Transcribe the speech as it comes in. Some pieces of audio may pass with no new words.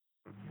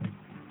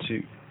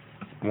two,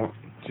 1,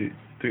 2,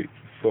 3,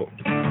 4.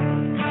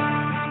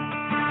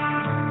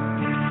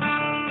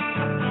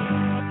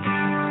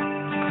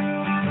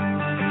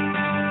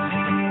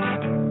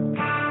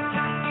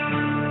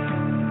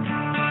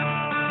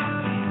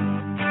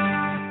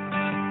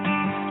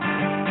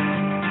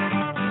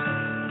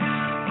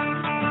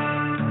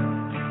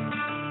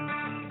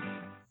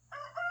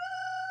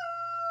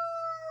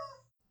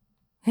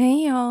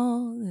 Hey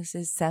y'all, this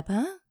is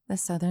Seppa, the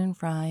Southern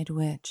Fried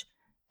Witch,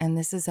 and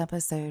this is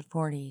episode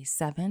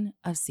 47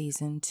 of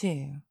season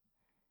 2.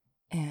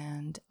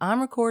 And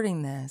I'm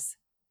recording this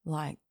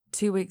like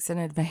 2 weeks in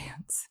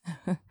advance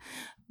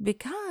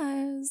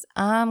because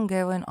I'm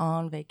going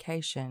on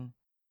vacation.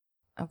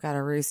 I've got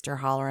a rooster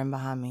hollering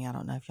behind me. I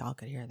don't know if y'all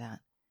could hear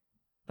that.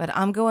 But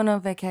I'm going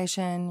on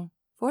vacation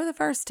for the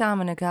first time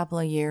in a couple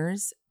of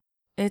years.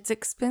 It's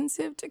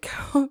expensive to go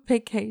on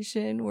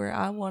vacation where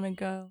I want to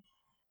go.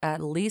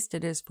 At least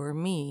it is for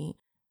me,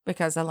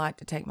 because I like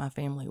to take my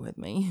family with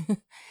me.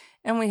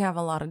 And we have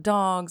a lot of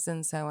dogs,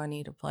 and so I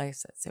need a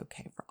place that's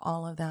okay for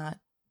all of that.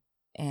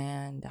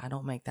 And I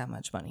don't make that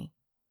much money.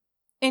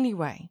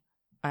 Anyway,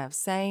 I have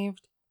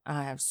saved,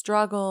 I have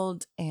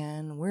struggled,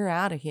 and we're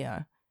out of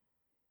here.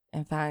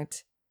 In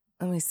fact,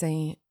 let me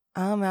see,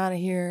 I'm out of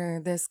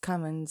here this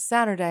coming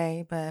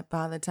Saturday, but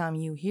by the time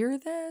you hear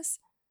this,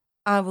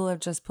 I will have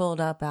just pulled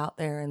up out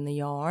there in the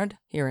yard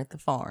here at the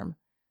farm.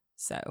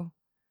 So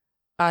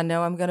I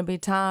know I'm going to be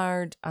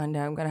tired. I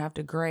know I'm going to have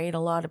to grade a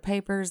lot of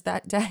papers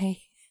that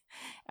day.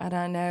 And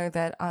I know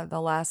that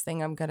the last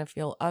thing I'm going to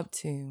feel up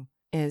to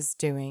is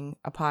doing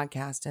a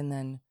podcast. And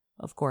then,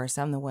 of course,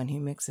 I'm the one who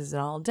mixes it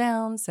all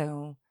down.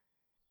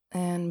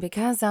 And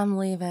because I'm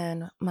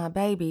leaving my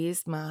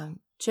babies, my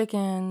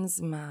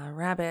chickens, my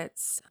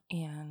rabbits,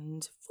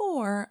 and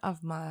 4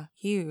 of my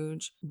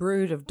huge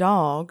brood of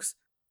dogs,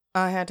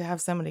 I had to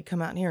have somebody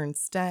come out here and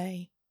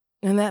stay.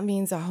 And that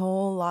means a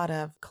whole lot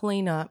of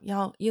cleanup.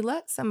 Y'all, you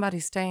let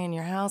somebody stay in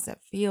your house, it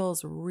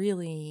feels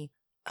really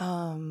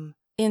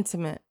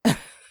intimate,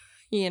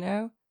 you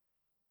know?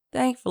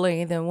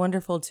 Thankfully, the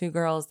wonderful 2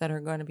 girls that are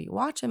going to be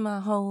watching my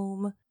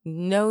home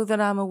know that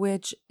I'm a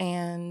witch,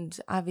 and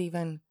I've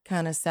even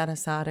kind of set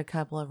aside a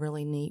couple of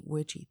really neat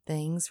witchy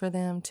things for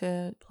them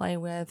to play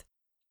with.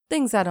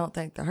 Things I don't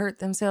think they'll hurt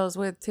themselves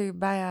with too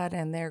bad,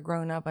 and they're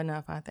grown up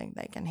enough, I think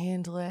they can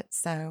handle it.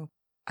 So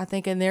I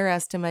think in their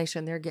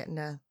estimation, they're getting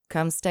to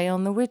come stay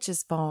on the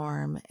witch's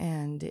farm,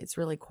 and it's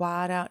really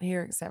quiet out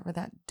here except for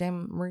that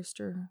damn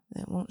rooster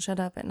that won't shut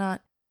up at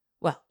night.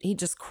 Well, he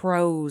just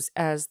crows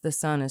as the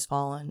sun is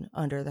falling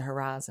under the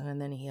horizon,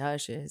 and then he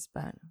hushes,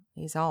 but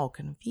he's all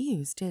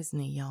confused, isn't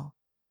he, y'all?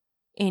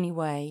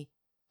 Anyway,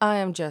 I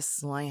am just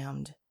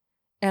slammed.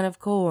 And of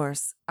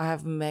course,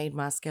 I've made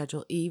my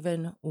schedule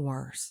even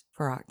worse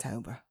for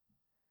October.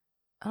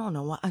 I don't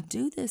know why I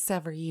do this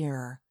every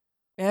year.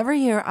 Every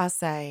year I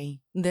say,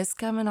 this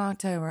coming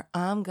October,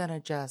 I'm going to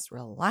just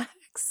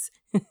relax.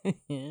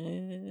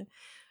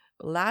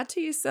 Lie to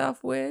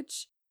yourself,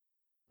 witch.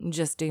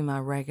 Just do my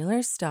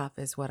regular stuff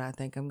is what I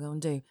think I'm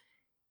going to do.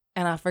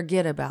 And I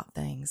forget about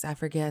things. I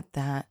forget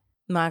that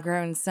my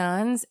grown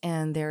sons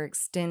and their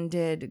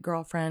extended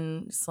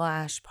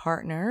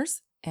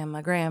girlfriend/partners and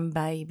my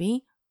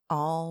grandbaby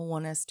all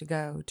want us to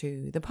go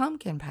to the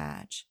pumpkin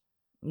patch.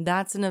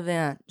 That's an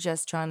event,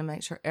 just trying to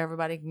make sure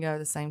everybody can go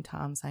the same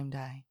time, same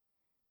day.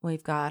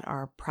 We've got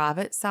our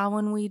private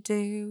Samhain we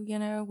do,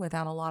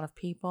 without a lot of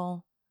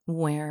people,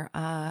 where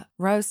I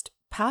roast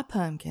pie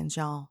pumpkins,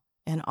 y'all,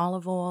 in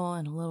olive oil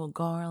and a little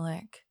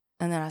garlic.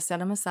 And then I set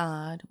them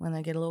aside when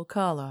they get a little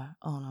color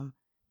on them.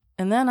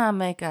 And then I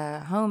make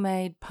a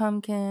homemade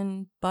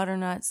pumpkin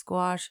butternut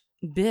squash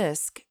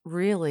bisque,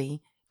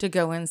 really, to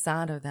go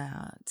inside of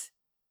that.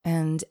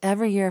 And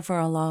every year for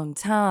a long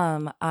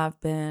time, I've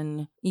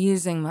been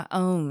using my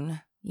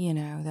own,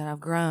 that I've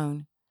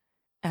grown.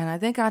 And I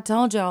think I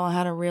told y'all I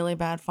had a really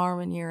bad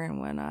farming year.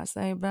 And when I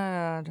say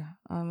bad,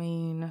 I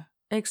mean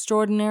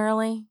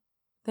extraordinarily.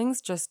 Things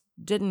just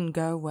didn't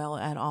go well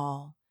at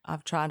all.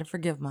 I've tried to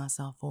forgive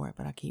myself for it,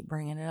 but I keep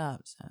bringing it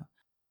up. So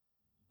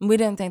we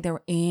didn't think there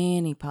were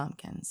any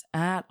pumpkins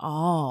at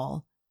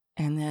all.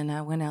 And then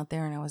I went out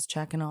there and I was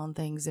checking on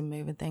things and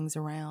moving things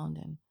around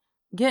and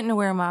getting to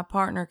where my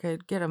partner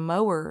could get a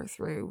mower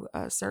through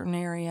a certain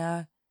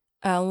area.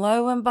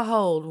 Lo and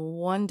behold,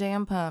 one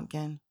damn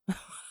pumpkin.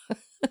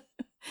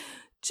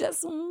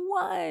 Just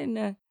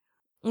one.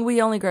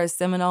 We only grow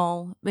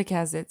Seminole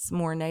because it's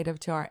more native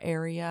to our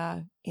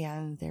area,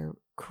 and they're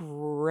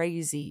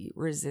crazy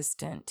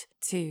resistant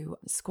to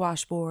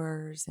squash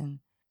borers and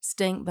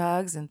stink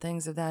bugs and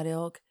things of that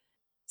ilk.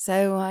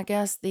 So I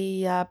guess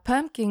the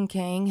Pumpkin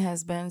King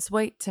has been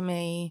sweet to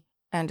me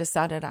and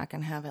decided I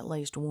can have at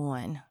least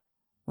one.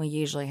 We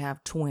usually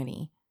have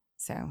 20.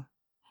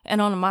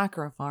 And on a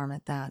micro farm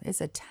at that. It's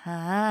a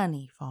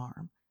tiny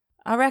farm.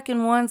 I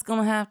reckon one's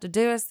going to have to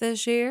do us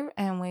this year,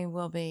 and I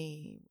will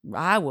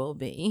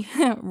be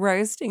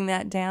roasting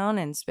that down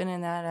and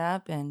spinning that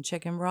up in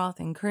chicken broth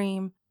and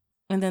cream.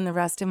 And then the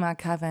rest of my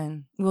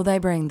coven, they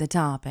bring the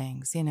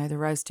toppings, the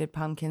roasted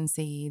pumpkin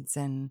seeds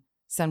and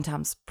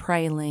sometimes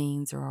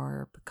pralines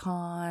or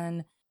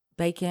pecan,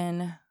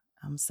 bacon.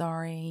 I'm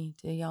sorry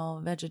to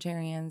y'all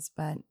vegetarians,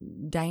 but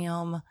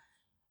damn,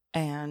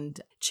 and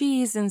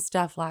cheese and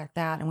stuff like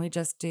that. And we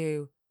just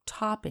do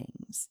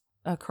toppings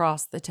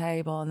across the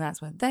table, and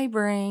that's what they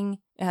bring.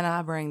 And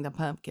I bring the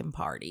pumpkin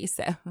party.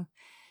 So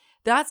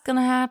that's going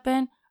to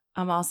happen.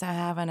 I'm also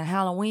having a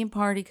Halloween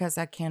party because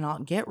I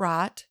cannot get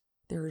right.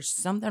 There's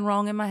something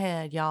wrong in my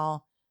head,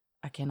 y'all.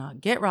 I cannot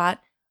get right.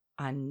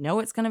 I know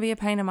it's going to be a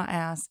pain in my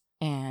ass.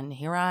 And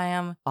here I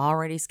am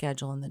already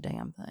scheduling the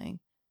damn thing.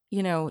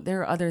 You know,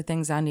 there are other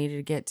things I needed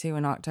to get to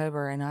in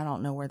October, and I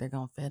don't know where they're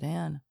going to fit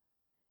in.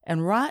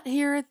 And right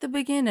here at the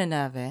beginning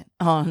of it,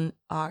 on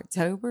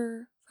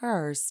October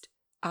 1st,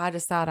 I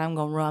decided I'm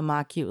going to run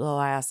my cute little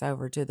ass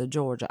over to the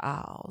Georgia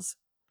Isles.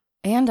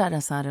 And I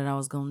decided I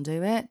was going to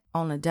do it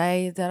on a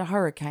day that a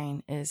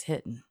hurricane is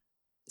hitting.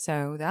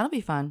 So that'll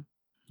be fun.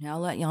 I'll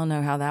let y'all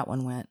know how that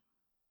one went.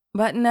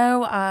 But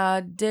no,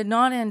 I did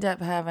not end up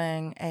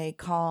having a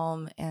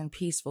calm and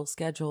peaceful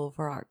schedule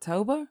for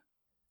October.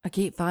 I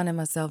keep finding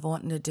myself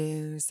wanting to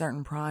do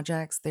certain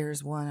projects.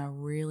 There's one I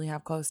really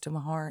have close to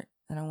my heart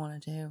that I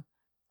want to do.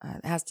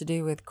 It has to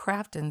do with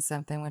crafting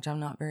something, which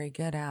I'm not very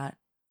good at.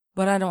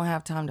 But I don't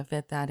have time to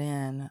fit that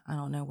in. I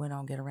don't know when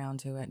I'll get around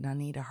to it, and I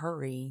need to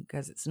hurry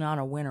because it's not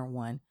a winter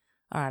one.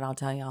 All right, I'll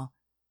tell y'all.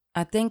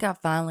 I think I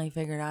finally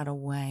figured out a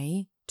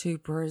way to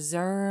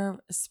preserve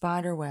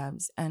spider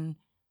webs. And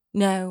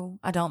no,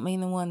 I don't mean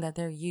the one that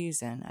they're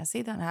using. I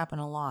see that happen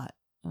a lot.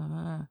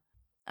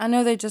 I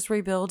know they just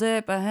rebuild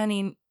it, but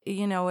honey,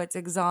 you know, it's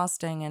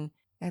exhausting. And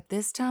at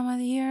this time of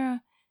the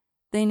year,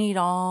 they need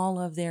all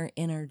of their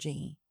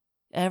energy,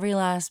 every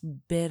last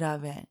bit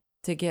of it,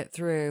 to get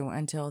through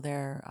until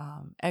their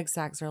egg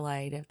sacs are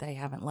laid if they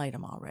haven't laid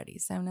them already.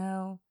 So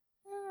no,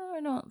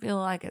 I don't feel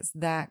like it's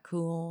that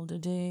cool to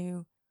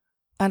do.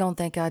 I don't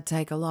think I'd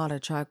take a lot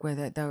of truck with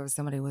it, though, if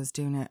somebody was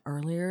doing it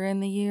earlier in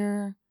the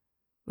year.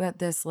 But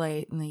this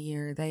late in the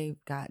year,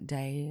 they've got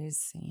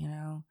days, you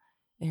know.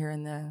 Here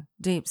in the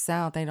deep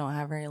south, they don't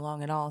have very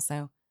long at all.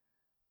 So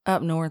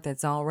up north,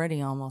 it's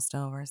already almost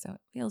over. So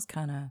it feels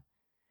kind of,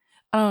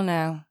 I don't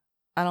know.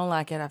 I don't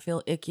like it. I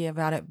feel icky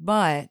about it.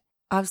 But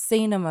I've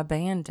seen them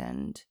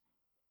abandoned.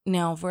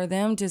 Now, for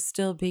them to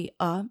still be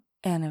up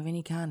and of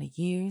any kind of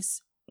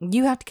use,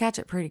 you have to catch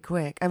it pretty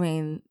quick. I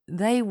mean,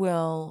 they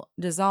will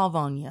dissolve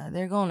on you.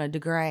 They're going to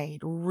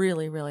degrade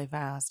really, really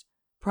fast.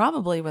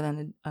 Probably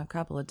within a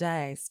couple of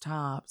days,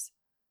 tops.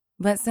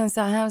 But since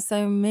I have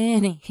so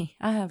many,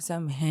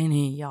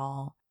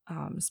 y'all,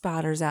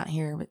 spiders out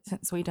here, but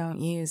since we don't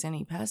use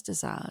any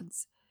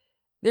pesticides,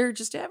 they're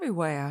just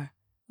everywhere.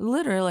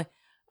 Literally,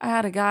 I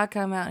had a guy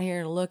come out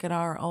here to look at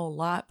our old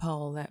light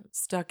pole that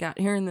stuck out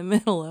here in the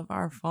middle of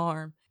our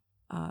farm.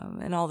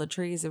 And all the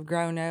trees have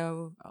grown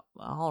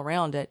all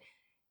around it.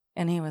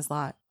 And he was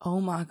like,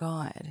 oh my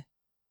God,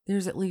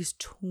 there's at least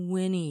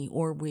 20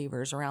 orb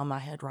weavers around my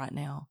head right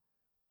now.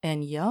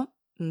 And yup,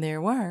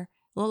 there were.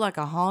 Looked like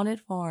a haunted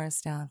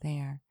forest out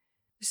there.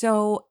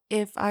 So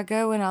if I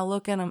go and I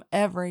look at them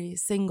every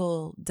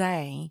single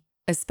day,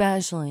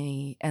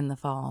 especially in the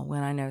fall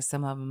when I know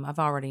some of them, I've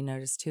already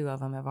noticed 2 of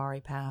them have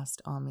already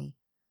passed on me.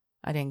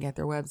 I didn't get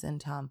their webs in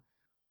time.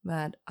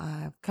 But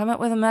I've come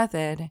up with a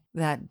method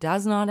that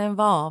does not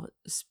involve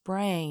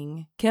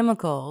spraying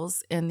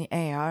chemicals in the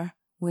air,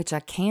 which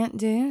I can't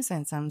do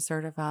since I'm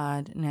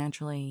certified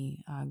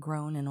naturally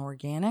grown and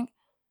organic.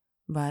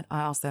 But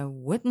I also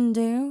wouldn't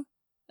do.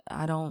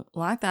 I don't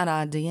like that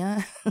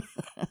idea.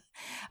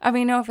 I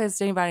mean, no offense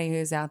to anybody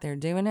who's out there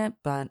doing it,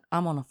 but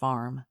I'm on a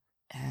farm.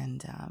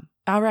 And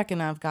I reckon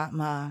I've got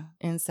my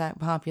insect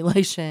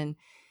population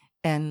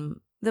and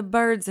the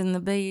birds and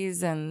the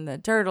bees and the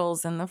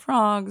turtles and the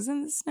frogs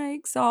and the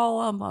snakes all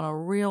up on a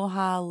real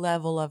high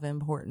level of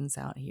importance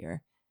out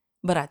here.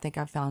 But I think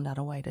I found out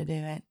a way to do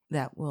it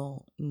that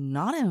will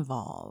not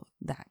involve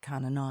that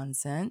kind of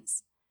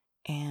nonsense.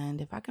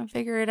 And if I can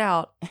figure it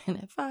out, and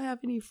if I have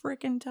any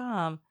freaking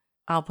time,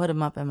 I'll put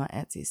them up in my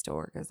Etsy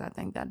store because I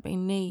think that'd be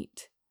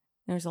neat.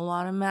 There's a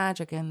lot of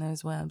magic in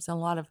those webs, a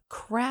lot of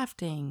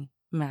crafting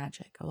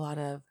magic, a lot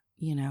of,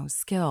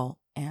 skill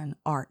and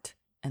art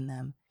in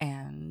them.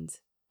 And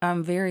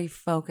I'm very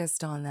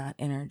focused on that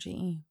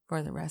energy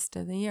for the rest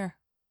of the year.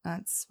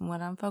 That's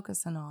what I'm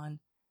focusing on.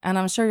 And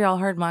I'm sure y'all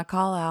heard my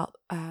call out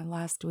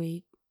last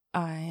week.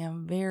 I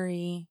am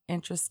very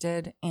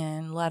interested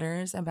in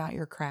letters about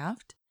your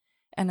craft.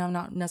 And I'm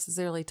not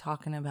necessarily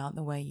talking about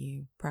the way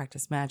you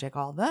practice magic,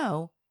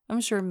 although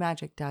I'm sure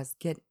magic does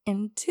get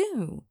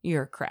into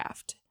your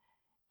craft.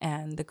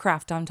 And the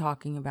craft I'm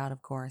talking about,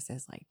 of course,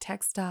 is like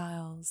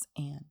textiles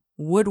and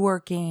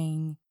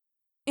woodworking,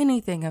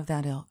 anything of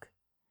that ilk.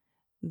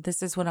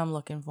 This is what I'm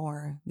looking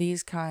for.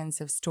 These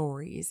kinds of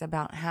stories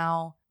about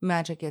how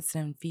magic gets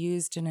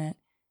infused in it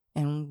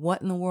and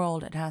what in the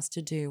world it has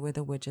to do with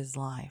a witch's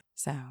life.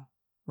 So,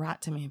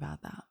 write to me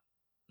about that.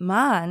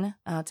 Mine,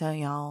 I'll tell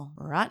y'all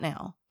right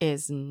now,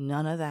 is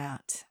none of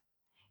that.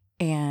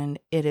 And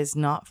it is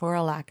not for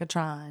a lack of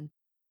trying.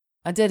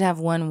 I did have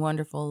one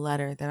wonderful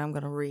letter that I'm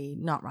going to read.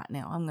 Not right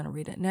now. I'm going to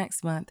read it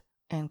next month.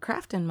 in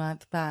crafting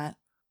month, but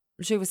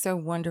she was so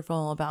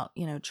wonderful about,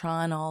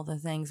 trying all the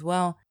things.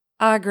 Well,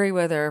 I agree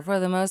with her. For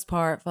the most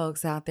part,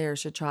 folks out there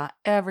should try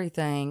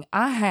everything.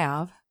 I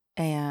have,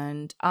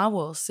 and I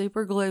will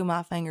super glue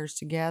my fingers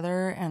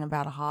together in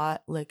about a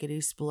hot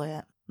lickety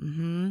split.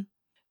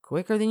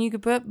 Quicker than you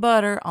could put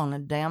butter on a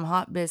damn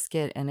hot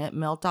biscuit and it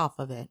melt off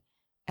of it.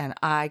 And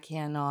I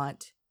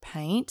cannot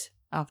paint.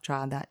 I've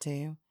tried that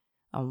too.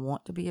 I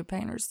want to be a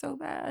painter so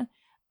bad.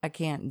 I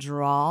can't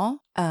draw.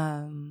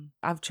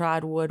 I've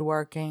tried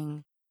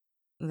woodworking.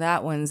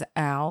 That one's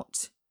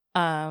out.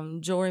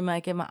 Jewelry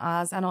making, my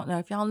eyes. I don't know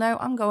if y'all know,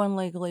 I'm going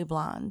legally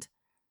blind.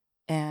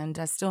 And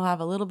I still have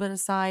a little bit of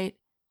sight.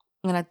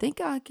 And I think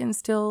I can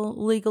still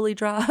legally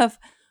drive,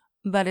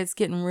 but it's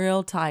getting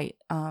real tight.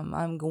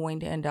 I'm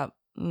going to end up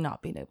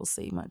not being able to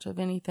see much of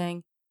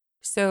anything.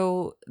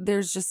 So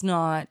there's just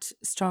not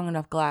strong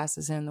enough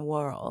glasses in the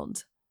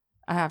world.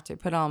 I have to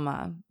put on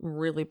my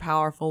really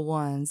powerful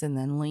ones and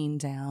then lean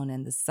down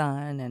in the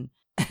sun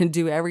and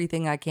do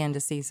everything I can to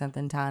see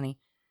something tiny.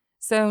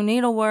 So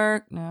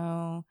needlework,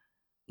 no.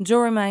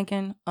 Jewelry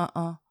making,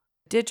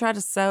 Did try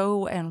to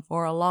sew, and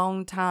for a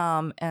long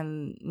time,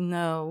 and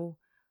no.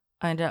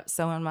 I ended up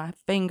sewing my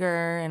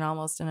finger and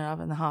almost ended up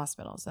in the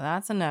hospital. So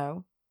that's a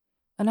no.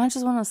 And I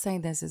just want to say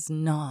this is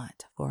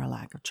not for a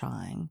lack of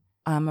trying.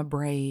 I'm a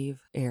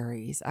brave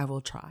Aries. I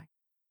will try.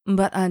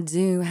 But I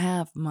do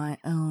have my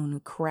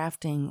own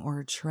crafting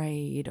or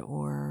trade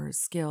or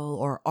skill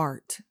or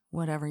art,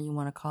 whatever you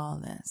want to call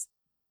this.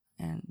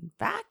 In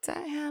fact, I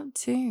have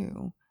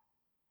two.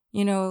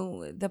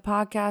 The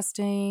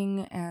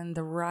podcasting and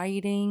the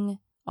writing,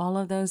 all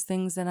of those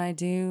things that I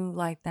do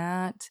like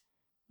that,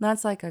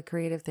 that's like a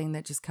creative thing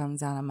that just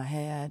comes out of my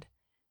head,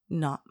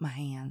 not my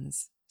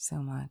hands so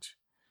much.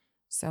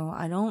 So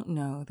I don't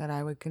know that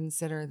I would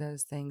consider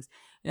those things.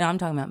 I'm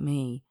talking about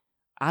me.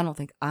 I don't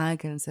think I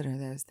consider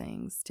those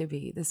things to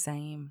be the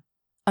same.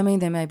 I mean,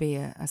 they may be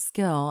a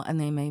skill and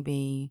they may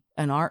be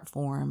an art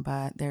form,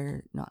 but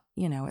they're not,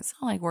 it's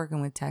not like working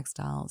with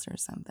textiles or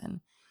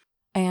something.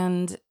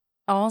 And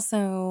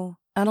also,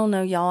 I don't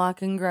know, y'all, I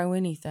can grow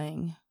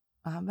anything.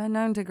 I've been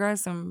known to grow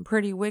some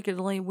pretty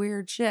wickedly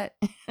weird shit.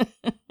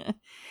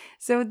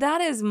 So that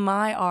is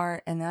my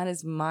art and that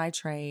is my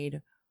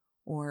trade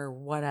or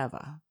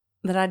whatever.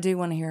 But I do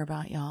want to hear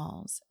about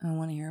y'all's. I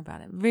want to hear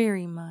about it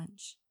very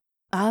much.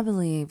 I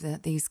believe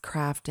that these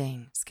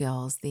crafting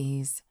skills,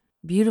 these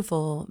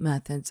beautiful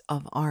methods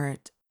of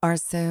art are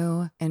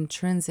so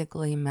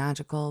intrinsically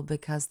magical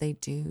because they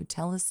do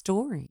tell a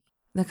story.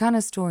 The kind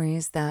of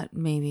stories that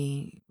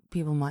maybe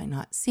people might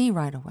not see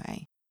right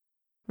away.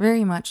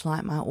 Very much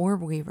like my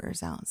orb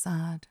weavers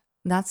outside.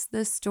 That's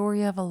the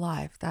story of a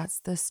life. That's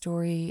the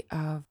story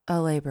of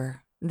a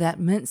labor that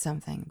meant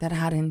something, that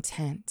had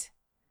intent.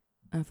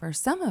 And for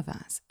some of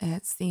us,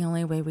 it's the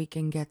only way we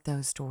can get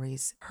those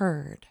stories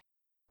heard.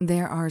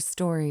 There are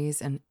stories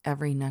in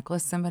every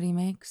necklace somebody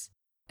makes,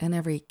 in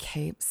every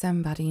cape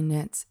somebody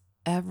knits,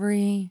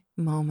 every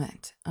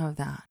moment of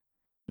that.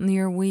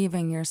 You're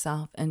weaving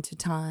yourself into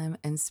time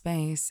and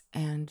space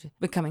and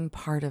becoming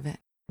part of it,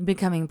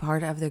 becoming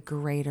part of the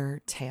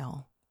greater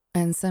tale.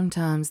 And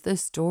sometimes the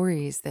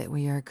stories that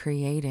we are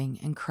creating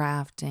and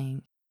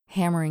crafting,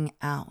 hammering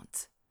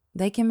out,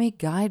 they can be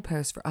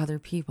guideposts for other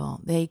people.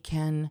 They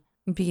can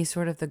be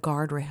sort of the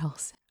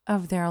guardrails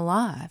of their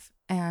life.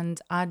 And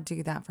I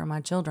do that for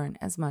my children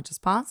as much as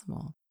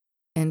possible.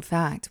 In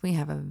fact, we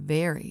have a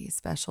very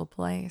special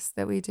place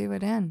that we do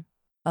it in.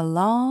 A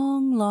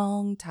long,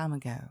 long time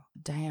ago,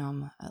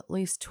 at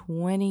least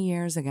 20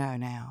 years ago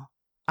now,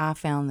 I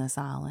found this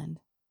island.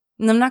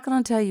 And I'm not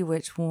going to tell you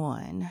which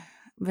one,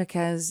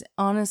 because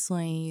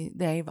honestly,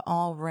 they've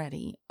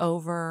already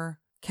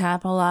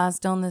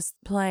over-capitalized on this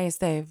place.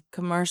 They've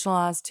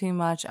commercialized too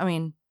much. I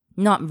mean,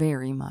 not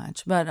very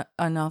much, but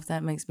enough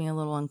that makes me a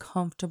little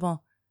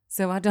uncomfortable.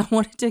 So I don't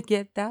want it to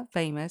get that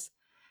famous.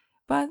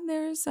 But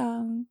there's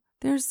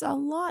a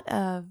lot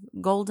of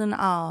golden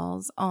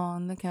isles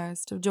on the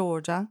coast of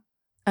Georgia.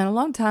 And a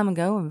long time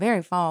ago and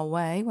very far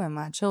away when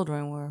my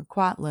children were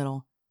quite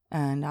little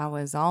and I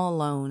was all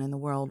alone in the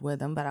world with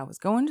them, but I was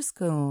going to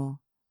school,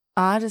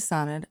 I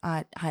decided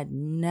I had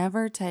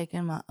never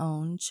taken my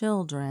own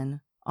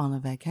children on a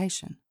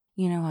vacation.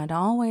 I'd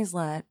always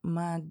let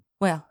my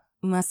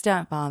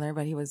stepfather,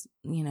 but he was,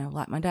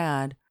 like my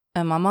dad,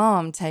 and my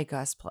mom take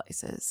us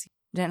places.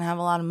 Didn't have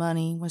a lot of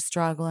money, was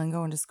struggling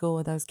going to school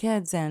with those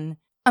kids. And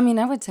I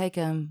would take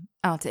them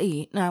out to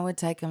eat and I would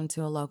take them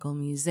to a local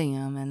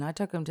museum. And I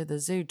took them to the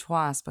zoo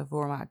twice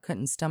before I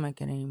couldn't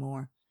stomach it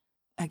anymore.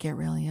 I get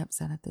really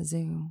upset at the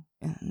zoo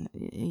and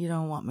you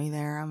don't want me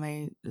there. I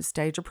may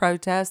stage a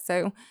protest.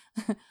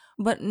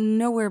 But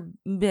nowhere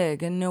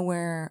big and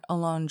nowhere a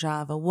long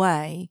drive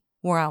away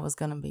where I was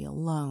going to be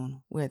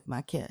alone with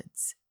my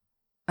kids.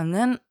 And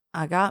then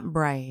I got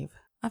brave.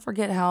 I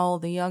forget how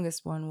old the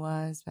youngest one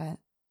was, but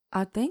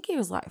I think he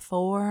was like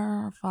 4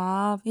 or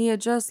 5. He had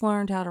just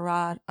learned how to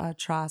ride a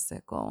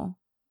tricycle.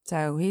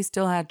 So he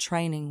still had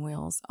training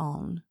wheels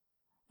on.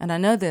 And I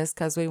know this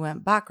because we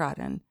went bike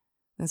riding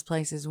This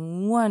place is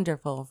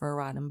wonderful for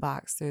riding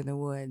bikes through the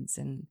woods,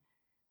 and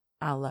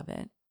I love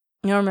it.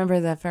 I remember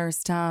the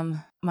first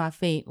time my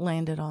feet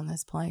landed on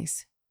this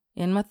place.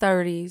 In my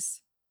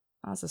 30s,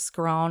 I was a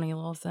scrawny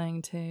little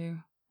thing too.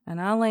 And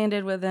I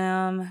landed with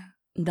them,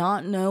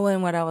 not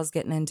knowing what I was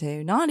getting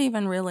into, not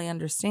even really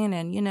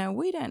understanding.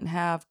 We didn't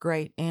have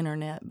great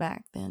internet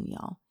back then,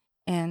 y'all.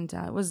 And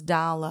it was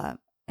dial up,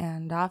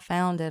 and I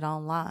found it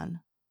online.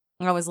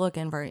 I was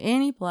looking for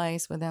any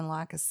place within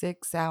like a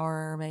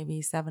 6-hour,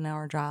 maybe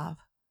 7-hour drive.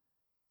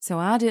 So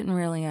I didn't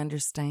really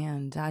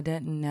understand. I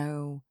didn't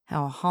know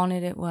how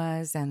haunted it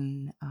was,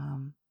 and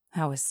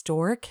how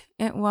historic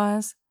it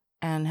was,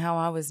 and how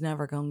I was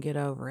never going to get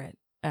over it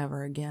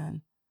ever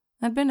again.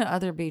 I'd been to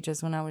other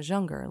beaches when I was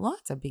younger,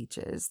 lots of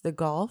beaches. The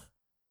Gulf,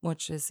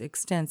 which is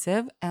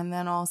extensive, and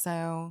then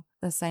also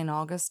the St.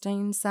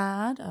 Augustine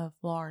side of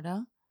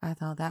Florida. I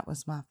thought that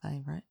was my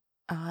favorite.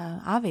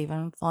 I've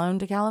even flown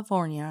to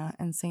California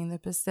and seen the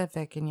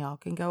Pacific, and y'all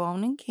can go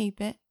on and keep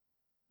it.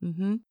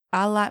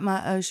 I like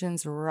my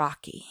oceans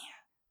rocky.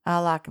 I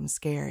like them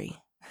scary.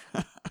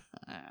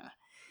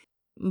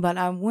 But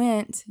I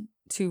went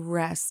to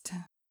rest,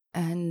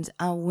 and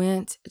I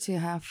went to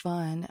have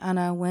fun, and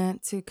I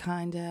went to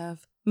kind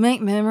of make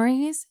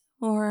memories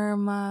for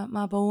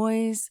my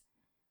boys,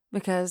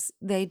 because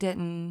they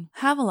didn't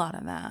have a lot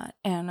of that,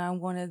 and I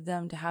wanted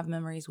them to have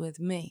memories with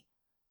me.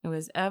 It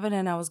was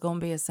evident I was going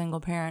to be a single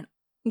parent,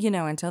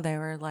 until they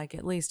were like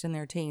at least in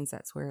their teens.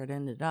 That's where it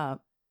ended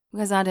up.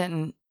 Because I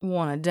didn't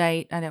want to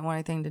date. I didn't want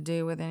anything to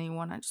do with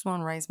anyone. I just want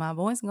to raise my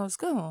boys and go to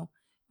school.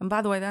 And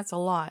by the way, that's a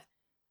lot.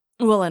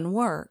 Well, and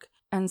work.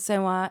 And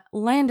so I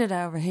landed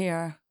over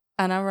here.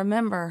 And I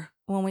remember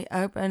when we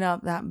opened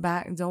up that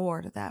back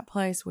door to that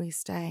place we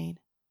stayed.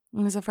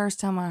 It was the first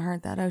time I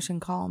heard that ocean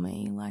call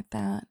me like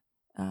that.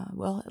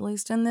 Well, at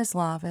least in this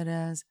life it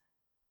is.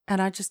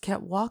 And I just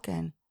kept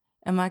walking.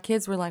 And my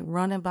kids were like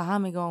running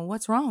behind me going,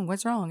 "What's wrong?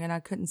 What's wrong?" And I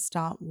couldn't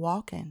stop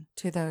walking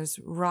to those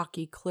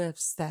rocky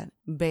cliffs that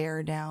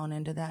bear down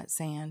into that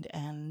sand.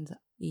 And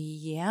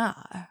yeah,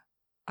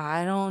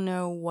 I don't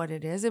know what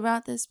it is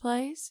about this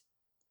place.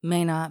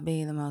 May not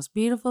be the most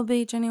beautiful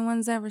beach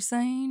anyone's ever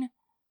seen.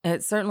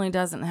 It certainly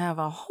doesn't have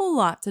a whole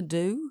lot to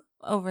do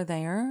over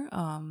there.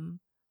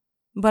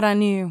 But I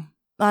knew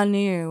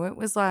it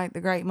was like the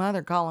Great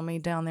Mother calling me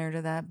down there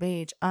to that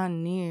beach. I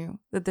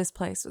knew that this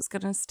place was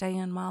going to stay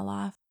in my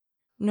life.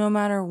 No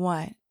matter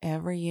what,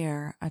 every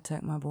year I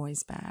took my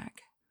boys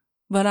back.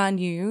 But I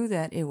knew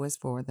that it was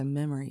for the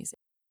memories.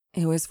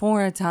 It was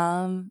for a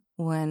time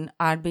when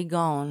I'd be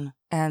gone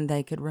and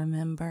they could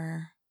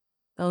remember.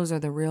 Those are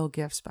the real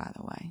gifts, by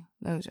the way.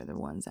 Those are the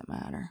ones that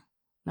matter.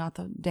 Not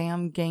the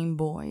damn Game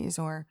Boys,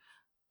 or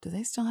do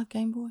they still have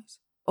Game Boys?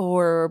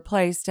 Or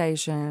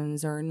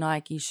PlayStations or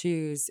Nike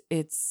shoes.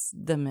 It's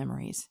the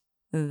memories.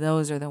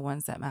 Those are the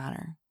ones that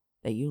matter.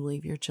 That you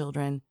leave your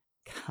children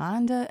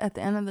kinda at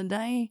the end of the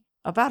day.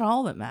 About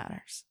all that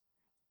matters.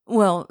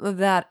 Well,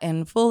 that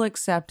and full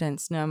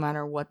acceptance no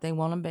matter what they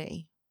want to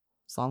be.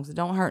 As long as it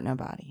don't hurt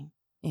nobody.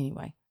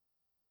 Anyway.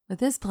 But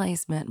this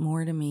place meant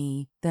more to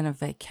me than a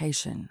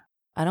vacation.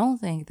 I don't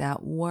think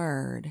that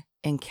word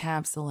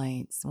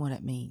encapsulates what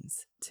it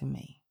means to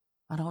me.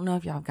 I don't know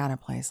if y'all got a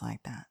place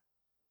like that.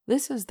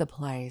 This is the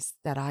place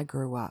that I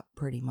grew up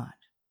pretty much.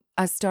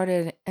 I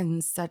started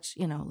in such,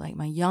 like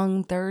my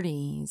young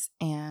 30s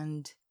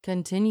and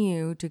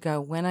continue to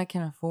go when I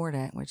can afford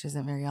it, which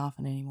isn't very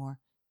often anymore.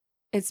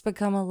 It's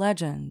become a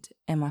legend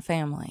in my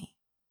family.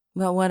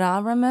 But what I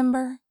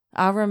remember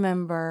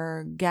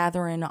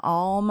gathering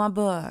all my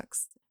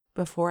books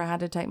before I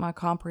had to take my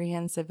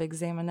comprehensive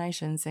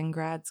examinations in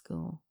grad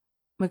school.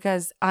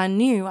 Because I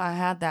knew I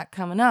had that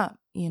coming up,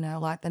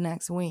 like the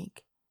next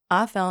week.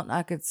 I felt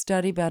I could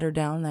study better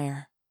down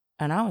there.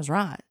 And I was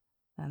right.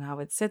 And I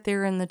would sit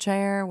there in the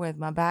chair with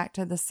my back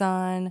to the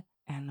sun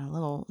and a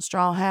little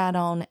straw hat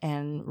on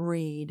and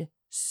read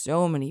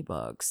so many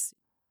books.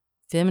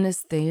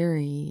 Feminist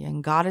theory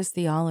and goddess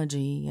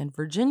theology, and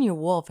Virginia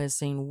Woolf has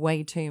seen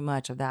way too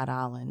much of that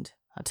island.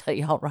 I'll tell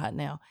y'all right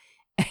now.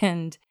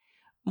 And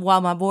while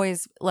my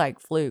boys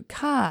flew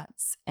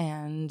kites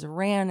and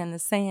ran in the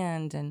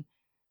sand, and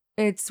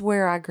it's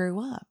where I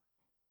grew up.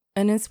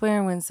 And it's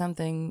where when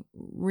something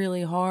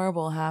really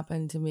horrible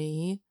happened to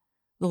me,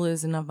 the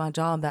losing of my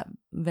job, that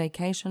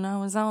vacation I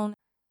was on,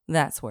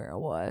 that's where it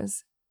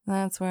was.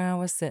 That's where I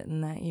was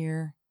sitting that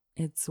year.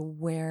 It's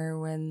where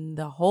when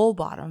the whole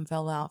bottom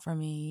fell out for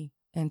me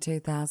in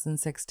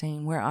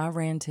 2016, where I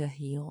ran to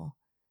heal.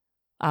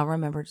 I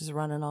remember just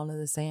running onto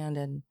the sand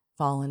and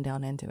falling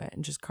down into it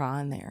and just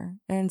crying there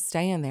and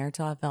staying there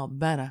till I felt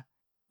better.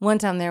 One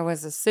time there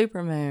was a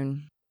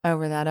supermoon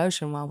over that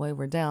ocean while we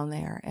were down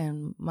there,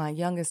 and my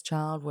youngest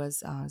child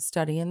was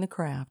studying the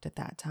craft at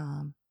that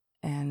time.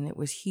 And it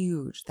was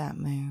huge, that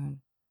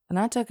moon. And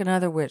I took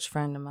another witch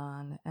friend of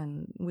mine,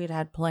 and we'd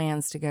had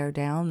plans to go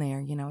down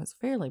there. It's a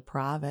fairly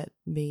private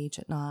beach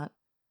at night.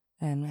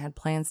 And we had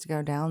plans to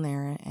go down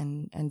there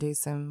and do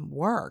some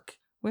work,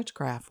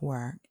 witchcraft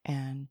work.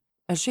 And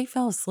she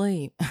fell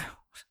asleep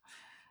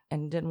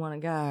and didn't want to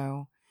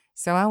go.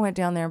 So I went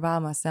down there by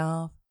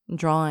myself,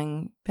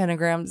 drawing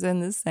pentagrams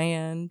in the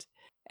sand.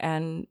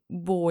 And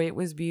boy, it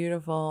was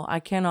beautiful. I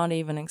cannot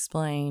even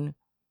explain.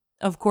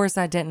 Of course,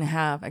 I didn't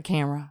have a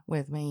camera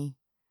with me.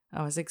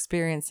 I was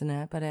experiencing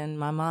it, but in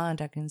my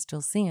mind, I can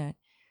still see it.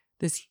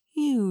 This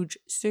huge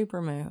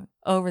supermoon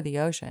over the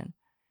ocean.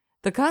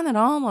 The kind that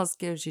almost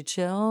gives you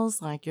chills,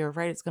 like you're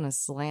afraid it's going to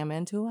slam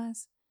into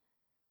us.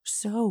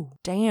 So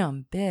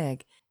damn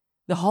big.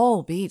 The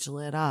whole beach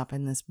lit up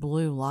in this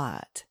blue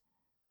light.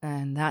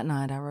 And that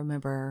night I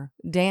remember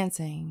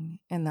dancing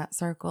in that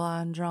circle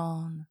I'd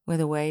drawn, with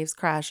the waves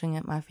crashing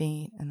at my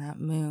feet and that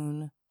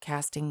moon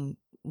casting,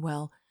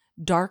 well,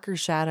 darker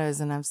shadows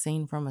than I've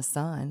seen from a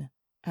sun.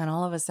 And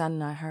all of a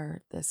sudden I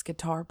heard this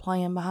guitar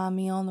playing behind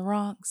me on the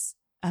rocks.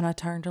 And I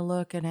turned to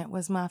look, and it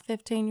was my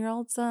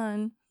 15-year-old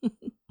son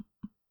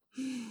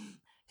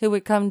who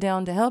would come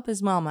down to help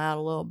his mama out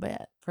a little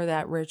bit for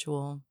that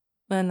ritual.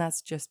 And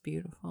that's just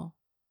beautiful.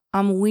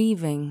 I'm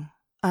weaving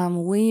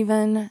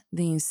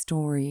these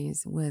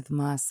stories with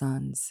my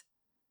sons.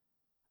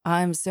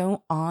 I'm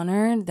so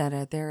honored that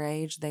at their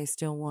age they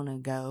still want to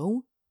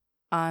go.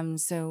 I'm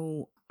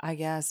so, I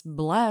guess,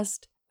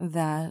 blessed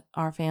that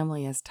our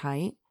family is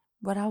tight.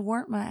 But I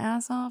worked my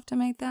ass off to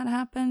make that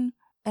happen.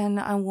 And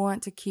I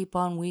want to keep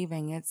on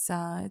weaving. It's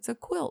a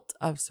quilt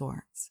of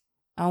sorts.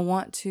 I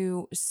want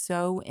to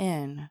sew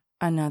in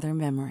another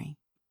memory.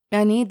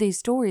 I need these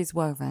stories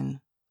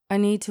woven. I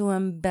need to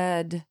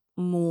embed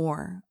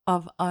more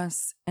of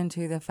us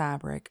into the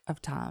fabric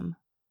of time.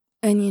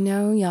 And you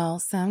know, y'all,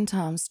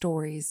 sometimes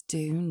stories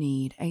do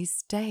need a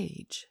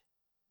stage.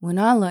 When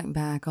I look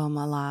back on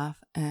my life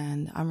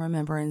and I'm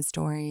remembering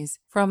stories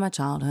from my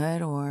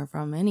childhood or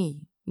from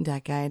any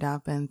decade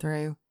I've been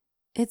through,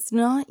 it's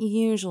not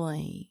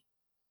usually,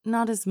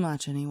 not as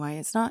much anyway,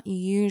 it's not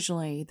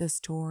usually the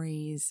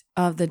stories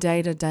of the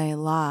day-to-day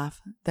life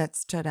that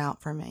stood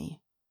out for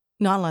me.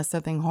 Not unless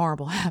something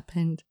horrible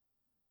happened.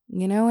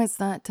 You know, it's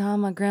that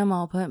time my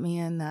grandma put me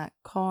in that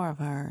car of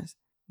hers,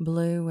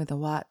 blue with a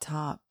white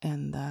top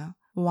and the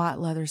white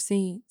leather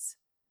seats.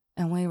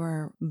 And we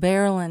were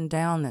barreling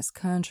down this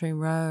country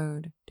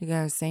road to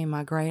go see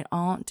my great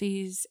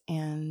aunties,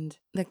 and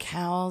the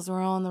cows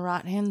were on the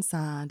right-hand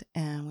side,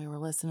 and we were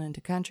listening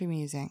to country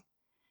music.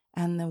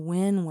 And the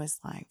wind was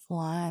like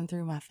flying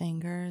through my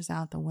fingers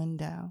out the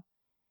window.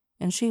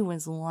 And she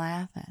was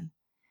laughing,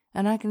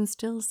 and I can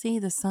still see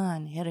the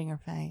sun hitting her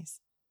face.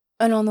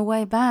 And on the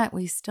way back,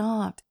 we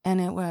stopped,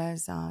 and it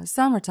was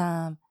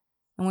summertime,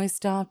 and we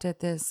stopped at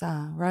this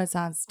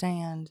roadside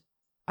stand.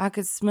 I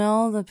could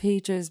smell the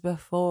peaches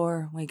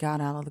before we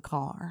got out of the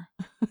car,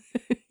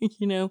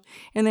 you know,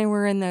 and they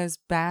were in those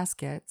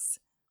baskets.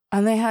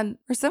 And they had,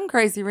 for some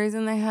crazy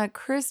reason, they had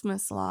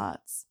Christmas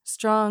lights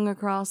strung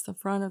across the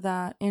front of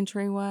that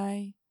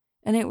entryway.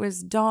 And it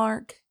was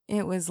dark,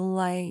 it was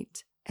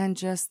late, and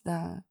just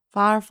the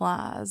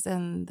fireflies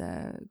and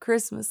the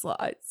Christmas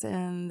lights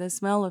and the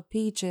smell of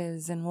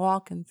peaches and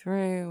walking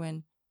through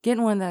and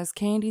getting one of those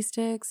candy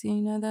sticks, you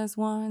know those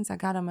ones? I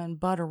got them in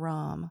butter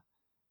rum.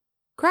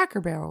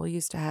 Cracker Barrel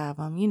used to have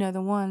them, you know,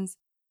 the ones.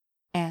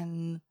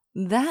 And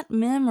that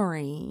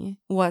memory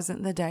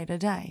wasn't the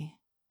day-to-day.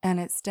 And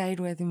it stayed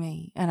with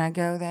me. And I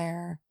go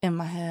there in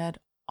my head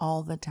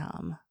all the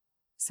time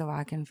so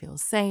I can feel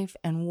safe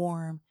and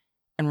warm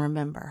and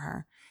remember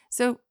her.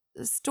 So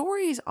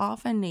stories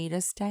often need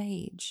a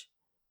stage.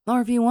 Or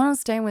if you want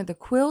to stay with the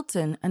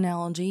quilting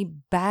analogy,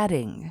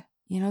 batting.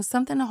 You know,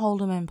 something to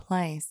hold them in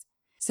place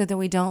so that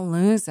we don't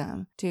lose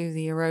them to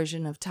the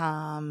erosion of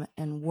time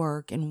and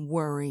work and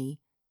worry.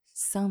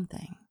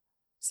 Something,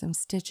 some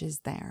stitches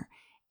there.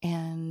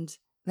 And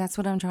that's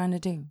what I'm trying to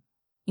do.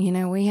 You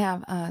know, we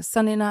have a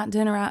Sunday night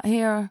dinner out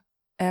here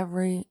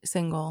every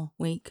single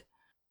week.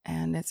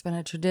 And it's been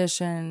a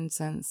tradition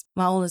since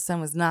my oldest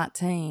son was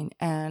 19.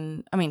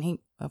 And I mean,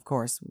 he, of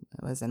course,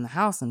 was in the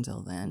house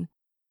until then.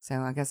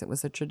 So I guess it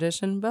was a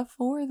tradition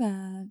before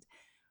that.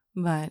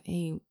 But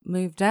he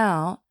moved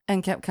out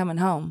and kept coming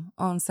home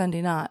on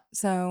Sunday night.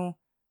 So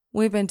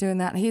we've been doing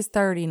that. He's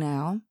 30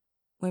 now.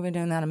 We've been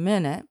doing that a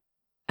minute.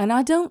 And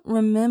I don't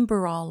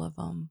remember all of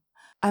them.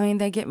 I mean,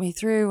 they get me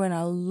through and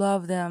I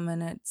love them.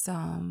 And it's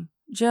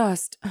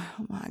just,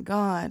 oh my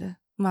God,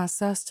 my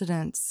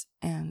sustenance.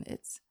 And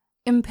it's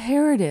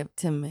imperative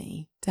to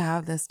me to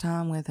have this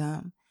time with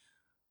him.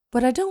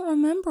 But I don't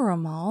remember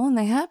them all. And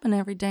they happen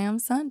every damn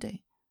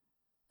Sunday.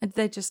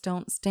 They just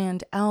don't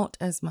stand out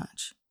as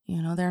much.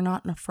 You know, they're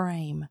not in a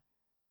frame.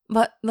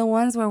 But the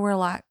ones where we're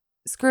like,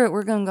 screw it,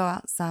 we're going to go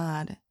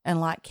outside and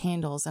light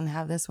candles and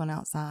have this one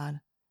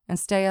outside. And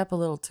stay up a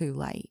little too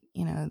late,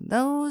 you know,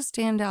 those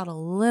stand out a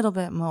little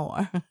bit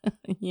more,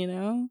 you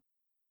know?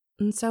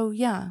 And so,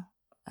 yeah,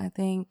 I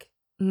think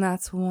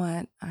that's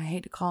what I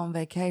hate to call them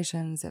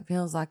vacations. It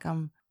feels like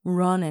I'm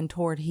running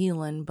toward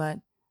healing, but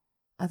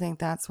I think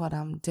that's what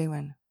I'm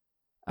doing.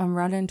 I'm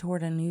running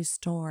toward a new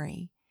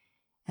story.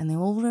 And the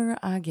older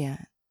I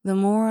get, the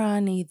more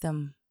I need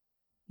them.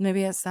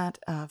 Maybe it's that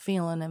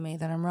feeling in me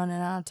that I'm running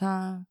out of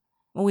time.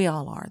 Well, we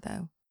all are,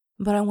 though.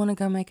 But I want to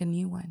go make a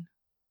new one.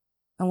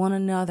 I want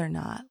another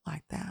night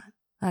like that.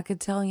 I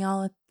could tell y'all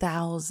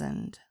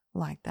 1,000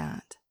 like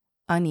that.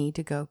 I need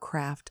to go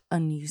craft a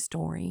new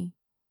story.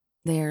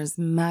 There's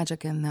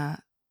magic in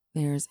that.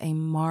 There's a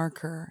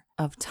marker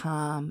of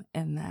time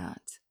in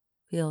that.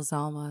 Feels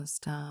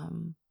almost,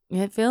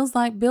 it feels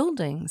like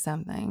building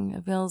something.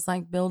 It feels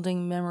like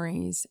building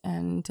memories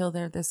until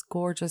they're this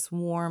gorgeous,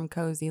 warm,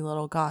 cozy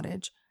little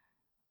cottage.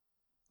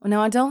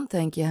 Now, I don't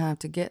think you have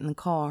to get in the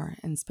car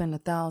and spend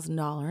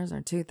 $1,000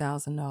 or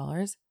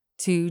 $2,000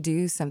 to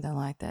do something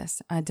like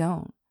this. I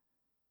don't.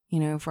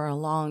 For a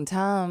long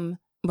time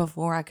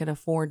before I could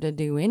afford to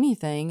do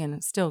anything,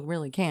 and still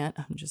really can't,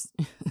 I'm just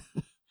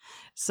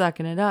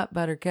sucking it up,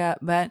 buttercup.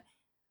 But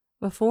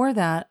before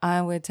that,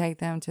 I would take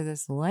them to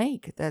this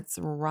lake that's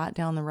right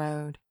down the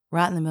road,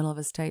 right in the middle of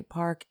a state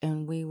park,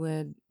 and we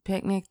would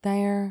picnic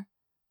there,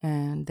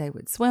 and they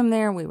would swim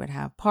there. We would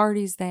have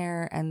parties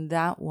there, and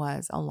that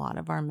was a lot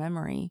of our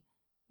memory.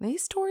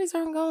 These stories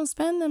aren't going to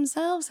spin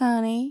themselves,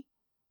 honey.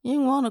 You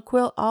can want to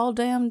quilt all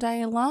damn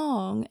day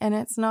long, and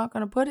it's not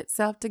going to put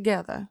itself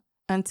together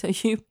until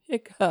you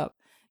pick up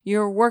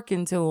your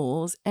working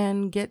tools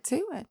and get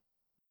to it.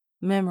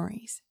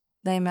 Memories,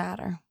 they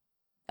matter.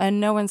 And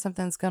knowing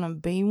something's going to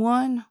be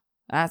one,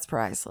 that's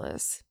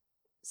priceless.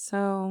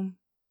 So,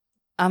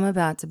 I'm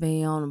about to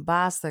be on a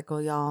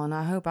bicycle, y'all, and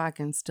I hope I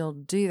can still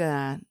do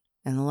that.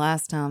 And the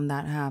last time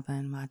that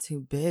happened, my two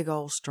big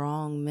old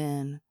strong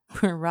men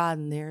were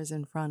riding theirs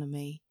in front of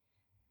me.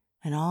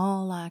 And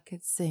all I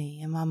could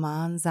see in my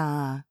mind's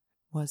eye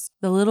was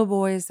the little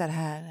boys that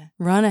had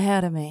run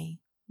ahead of me.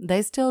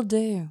 They still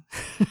do.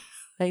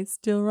 They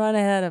still run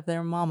ahead of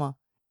their mama.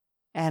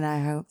 And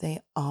I hope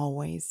they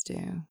always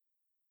do.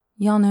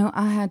 Y'all know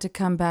I had to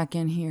come back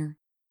in here.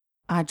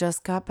 I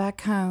just got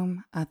back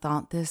home. I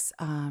thought this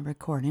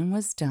recording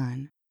was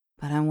done,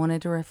 but I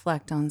wanted to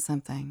reflect on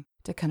something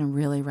to kind of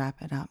really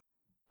wrap it up.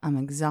 I'm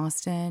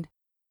exhausted,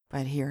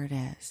 but here it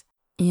is.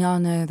 Y'all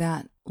know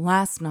that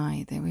last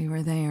night that we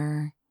were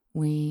there,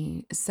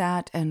 we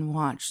sat and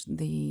watched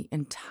the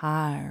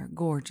entire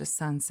gorgeous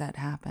sunset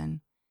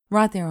happen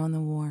right there on the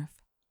wharf.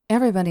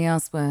 Everybody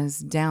else was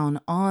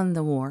down on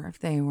the wharf.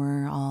 They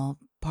were all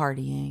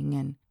partying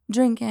and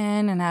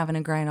drinking and having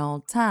a great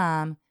old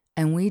time,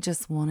 and we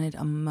just wanted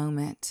a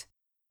moment.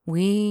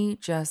 We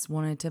just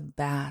wanted to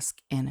bask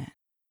in it.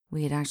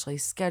 We had actually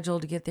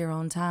scheduled to get there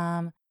on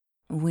time.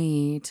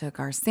 We took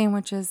our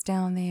sandwiches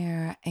down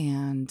there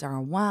and our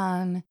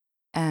wine,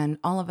 and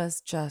all of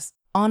us just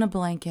on a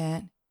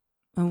blanket.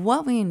 And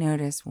what we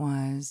noticed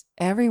was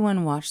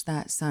everyone watched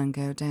that sun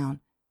go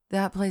down.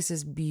 That place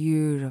is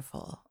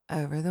beautiful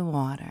over the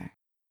water.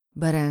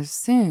 But as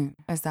soon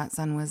as that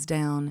sun was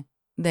down,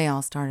 they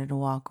all started to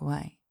walk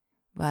away.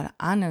 But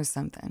I know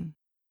something.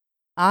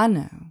 I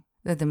know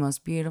that the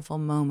most beautiful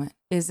moment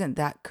isn't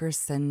that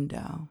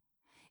crescendo.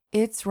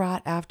 It's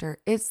right after.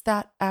 It's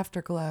that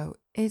afterglow.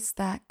 It's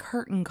that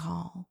curtain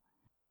call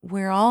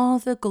where all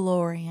the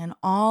glory and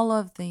all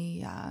of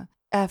the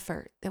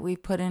effort that we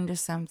put into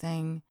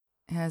something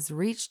has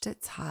reached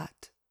its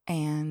height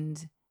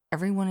and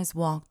everyone has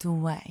walked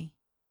away.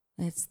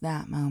 It's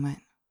that moment.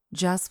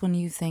 Just when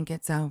you think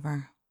it's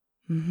over.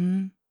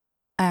 And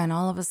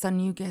all of a sudden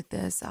you get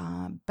this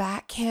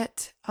back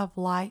hit of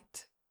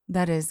light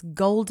that is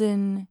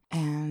golden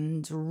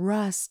and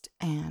rust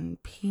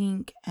and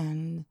pink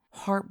and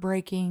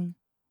heartbreaking.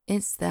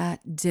 It's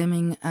that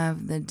dimming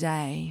of the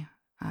day.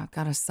 I've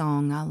got a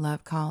song I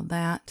love called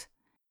that.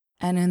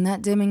 And in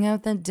that dimming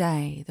of the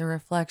day, the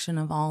reflection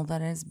of all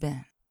that has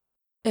been,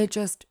 it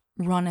just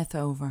runneth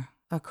over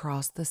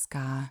across the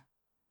sky,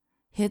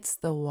 hits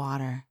the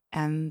water,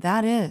 and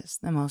that is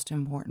the most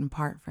important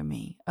part for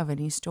me of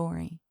any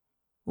story.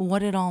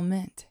 What it all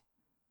meant.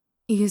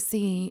 You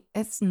see,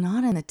 it's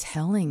not in the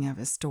telling of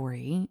a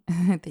story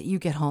that you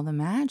get all the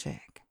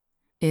magic.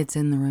 It's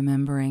in the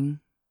remembering.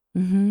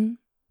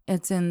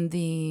 It's in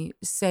the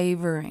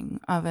savoring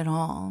of it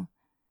all.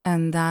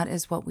 And that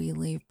is what we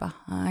leave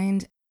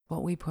behind,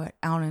 what we put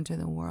out into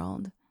the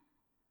world.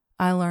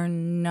 I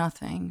learn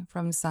nothing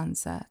from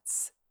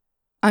sunsets.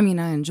 I mean,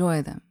 I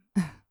enjoy them.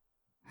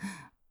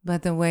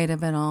 But the weight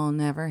of it all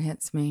never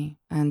hits me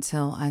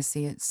until I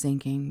see it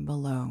sinking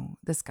below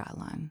the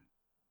skyline.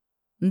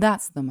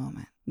 That's the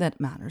moment that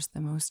matters the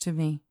most to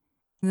me.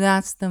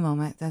 That's the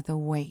moment that the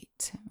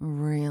weight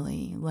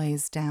really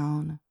lays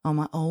down on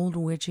my old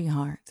witchy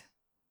heart.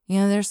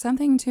 There's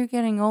something to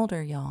getting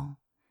older, y'all.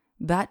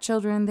 Bat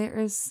children, there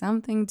is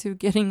something to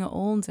getting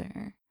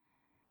older.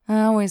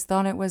 I always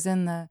thought it was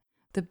in the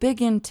big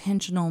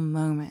intentional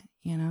moment,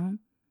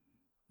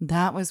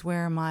 That was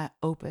where my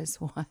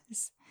opus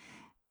was.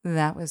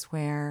 That was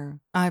where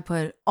I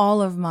put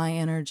all of my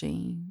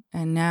energy,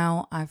 and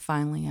now I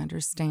finally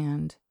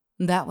understand.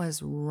 That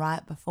was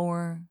right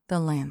before the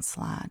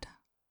landslide.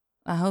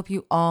 I hope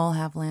you all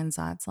have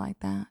landslides like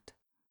that,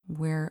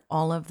 where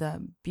all of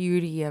the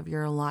beauty of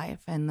your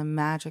life and the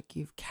magic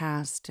you've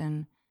cast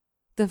and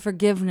the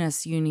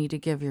forgiveness you need to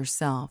give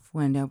yourself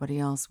when nobody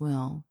else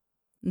will,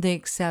 the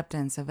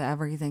acceptance of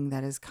everything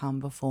that has come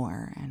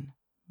before and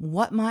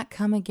what might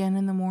come again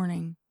in the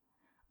morning.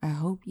 I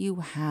hope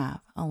you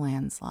have a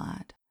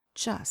landslide.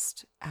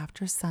 just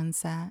after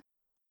sunset,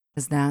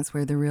 'cause that's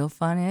where the real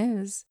fun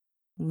is.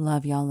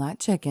 Love y'all like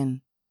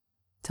chicken.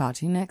 Talk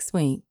to you next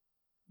week.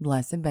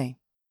 Blessed be.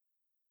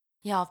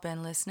 Y'all have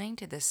been listening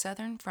to the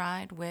Southern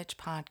Fried Witch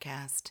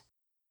Podcast.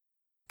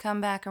 Come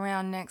back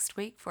around next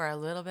week for a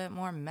little bit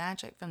more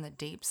magic from the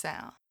Deep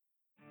South.